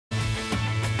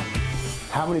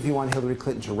How many of you want Hillary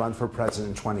Clinton to run for president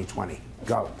in 2020?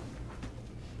 Go.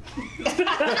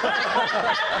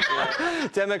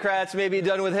 Democrats may be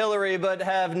done with Hillary, but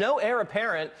have no heir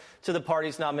apparent to the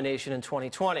party's nomination in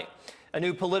 2020. A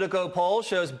new Politico poll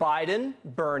shows Biden,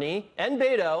 Bernie, and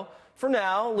Beto, for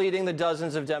now, leading the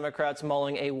dozens of Democrats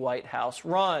mulling a White House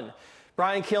run.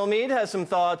 Brian Kilmeade has some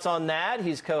thoughts on that.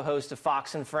 He's co-host of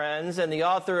Fox and Friends and the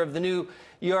author of the New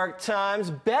York Times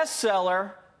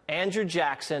bestseller, Andrew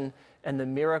Jackson and the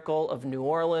Miracle of New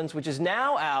Orleans, which is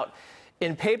now out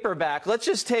in paperback. Let's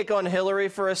just take on Hillary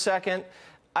for a second.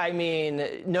 I mean,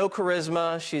 no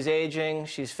charisma. She's aging.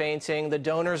 She's fainting. The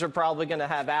donors are probably going to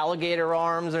have alligator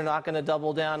arms. They're not going to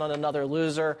double down on another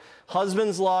loser.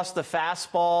 Husband's lost the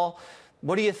fastball.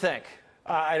 What do you think?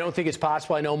 I don't think it's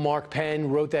possible. I know Mark Penn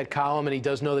wrote that column, and he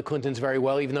does know the Clintons very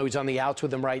well, even though he's on the outs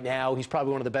with them right now. He's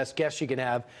probably one of the best guests you can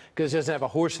have because he doesn't have a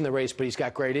horse in the race, but he's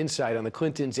got great insight on the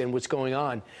Clintons and what's going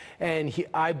on. And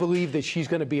I believe that she's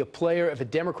going to be a player. If a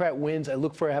Democrat wins, I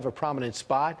look for her to have a prominent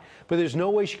spot. But there's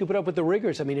no way she could put up with the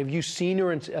rigors. I mean, have you seen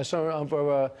her in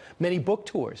many book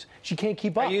tours? She can't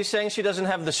keep up. Are you saying she doesn't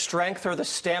have the strength or the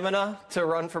stamina to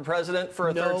run for president for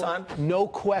a third time? No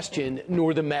question,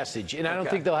 nor the message. And I don't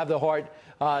think they'll have the heart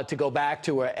to go back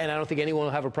to her, and I don't think anyone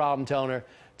will have a problem telling her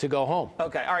to go home.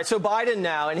 Okay, all right, so Biden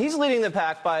now, and he's leading the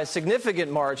pack by a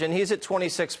significant margin. He's at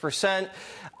 26%.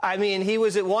 I mean, he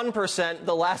was at 1%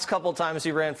 the last couple times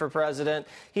he ran for president.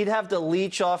 He'd have to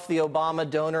leech off the Obama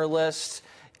donor list.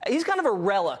 He's kind of a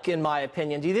relic, in my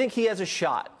opinion. Do you think he has a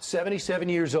shot? 77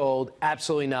 years old,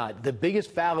 absolutely not. The biggest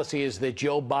fallacy is that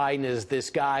Joe Biden is this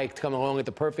guy coming along at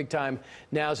the perfect time.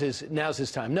 Now's his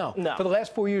time. No. For the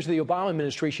last 4 years of the Obama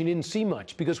administration, you didn't see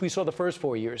much because we saw the first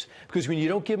 4 years. Because when you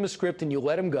don't give him a script and you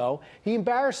let him go, he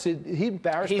embarrassed He's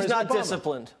President not Obama.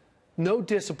 disciplined. No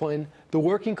discipline. The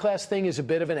working class thing is a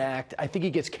bit of an act. I think he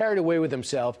gets carried away with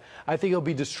himself. I think he'll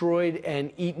be destroyed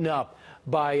and eaten up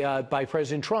by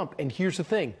President Trump. And here's the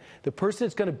thing. The person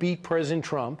that's going to beat President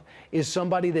Trump is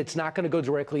somebody that's not going to go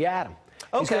directly at him.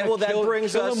 Okay, well, that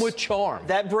brings us him with charm.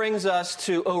 That brings us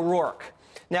to O'Rourke.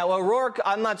 Now, O'Rourke,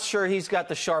 I'm not sure he's got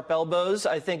the sharp elbows.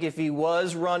 I think if he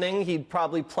was running, he'd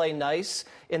probably play nice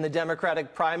in the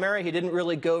Democratic primary. He didn't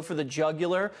really go for the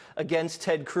jugular against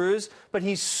Ted Cruz, but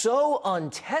he's so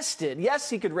untested. Yes,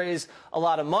 he could raise a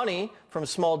lot of money from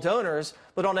small donors,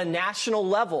 but on a national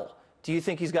level, do you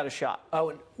think he's got a shot?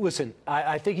 Oh, listen,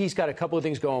 I think he's got a couple of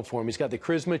things going for him. He's got the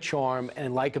charisma, charm,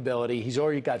 and likability. He's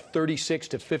already got $36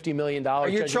 to $50 million. Are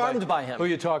you charmed by him? Who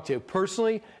you talk to?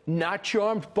 Personally, not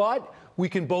charmed, but we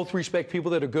can both respect people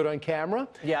that are good on camera,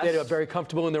 that are very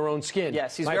comfortable in their own skin.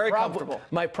 Yes, he's very comfortable.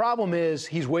 My problem is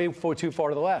he's way too far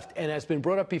to the left. And as been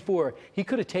brought up before, he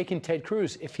could have taken Ted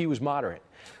Cruz if he was moderate.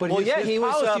 But his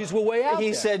policies were way out there.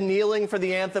 He said kneeling for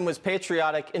the anthem was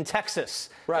patriotic in Texas.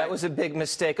 Right. That was a big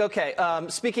mistake. Okay,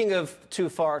 speaking of too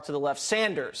far to the left,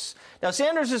 Sanders. Now,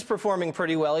 Sanders is performing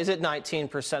pretty well. He's at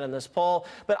 19% in this poll.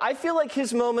 But I feel like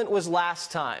his moment was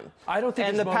last time. I don't think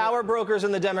And the power brokers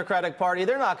in the Democratic Party,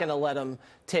 they're not going to let him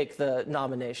take the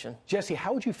nomination. Jesse,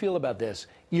 how would you feel about this?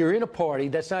 You're in a party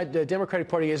that's not the Democratic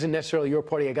Party isn't necessarily your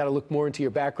party. I got to look more into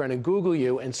your background and Google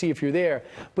you and see if you're there.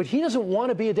 But he doesn't want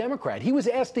to be a Democrat. He was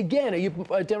asked again, "Are you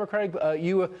a Democratic?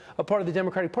 You a part of the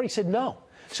Democratic Party?" He said no.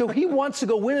 So he wants to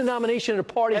go win a nomination at a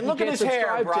party. And look at his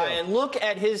hair, Brian. Look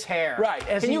at his hair. Right.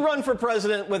 Can you run for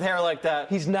president with hair like that?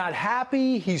 He's not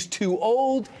happy. He's too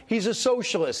old. He's a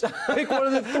socialist. Pick one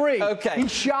of the three. Okay.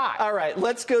 He's shot. All right.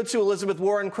 Let's go to Elizabeth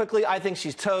Warren quickly. I think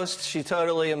she's toast. She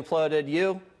totally imploded.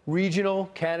 You? Regional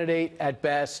candidate at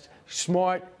best.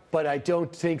 Smart. But I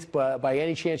don't think by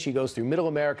any chance she goes through Middle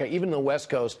America, even the West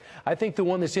Coast. I think the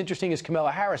one that's interesting is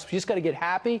Kamala Harris. She's got to get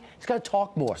happy. She's got to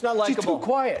talk more. She's not likable. She's too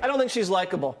quiet. I don't think she's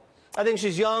likable. I think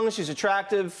she's young, she's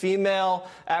attractive, female,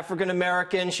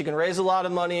 African-American. She can raise a lot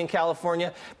of money in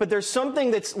California. But there's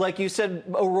something that's, like you said,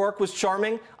 O'Rourke was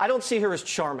charming. I don't see her as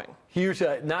charming. Here's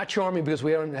not charming because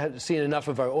we haven't seen enough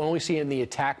of her. We only see in the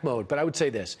attack mode. But I would say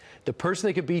this. The person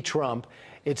that could beat Trump,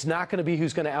 it's not going to be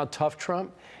who's going to out-tough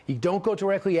Trump. You don't go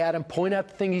directly at him. Point out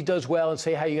the thing he does well and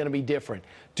say how you're going to be different.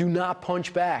 Do not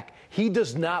punch back. He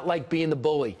does not like being the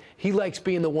bully. He likes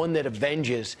being the one that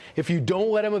avenges. If you don't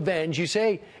let him avenge, you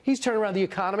say, he's turning around the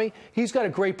economy. He's got a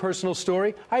great personal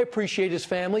story. I appreciate his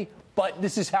family, but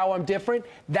this is how I'm different.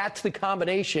 That's the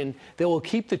combination that will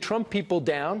keep the Trump people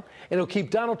down, and it'll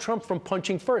keep Donald Trump from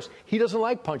punching first. He doesn't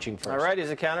like punching first. All right,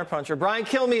 he's a counterpuncher. Brian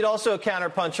Kilmeade, also a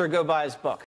counterpuncher. Go buy his book.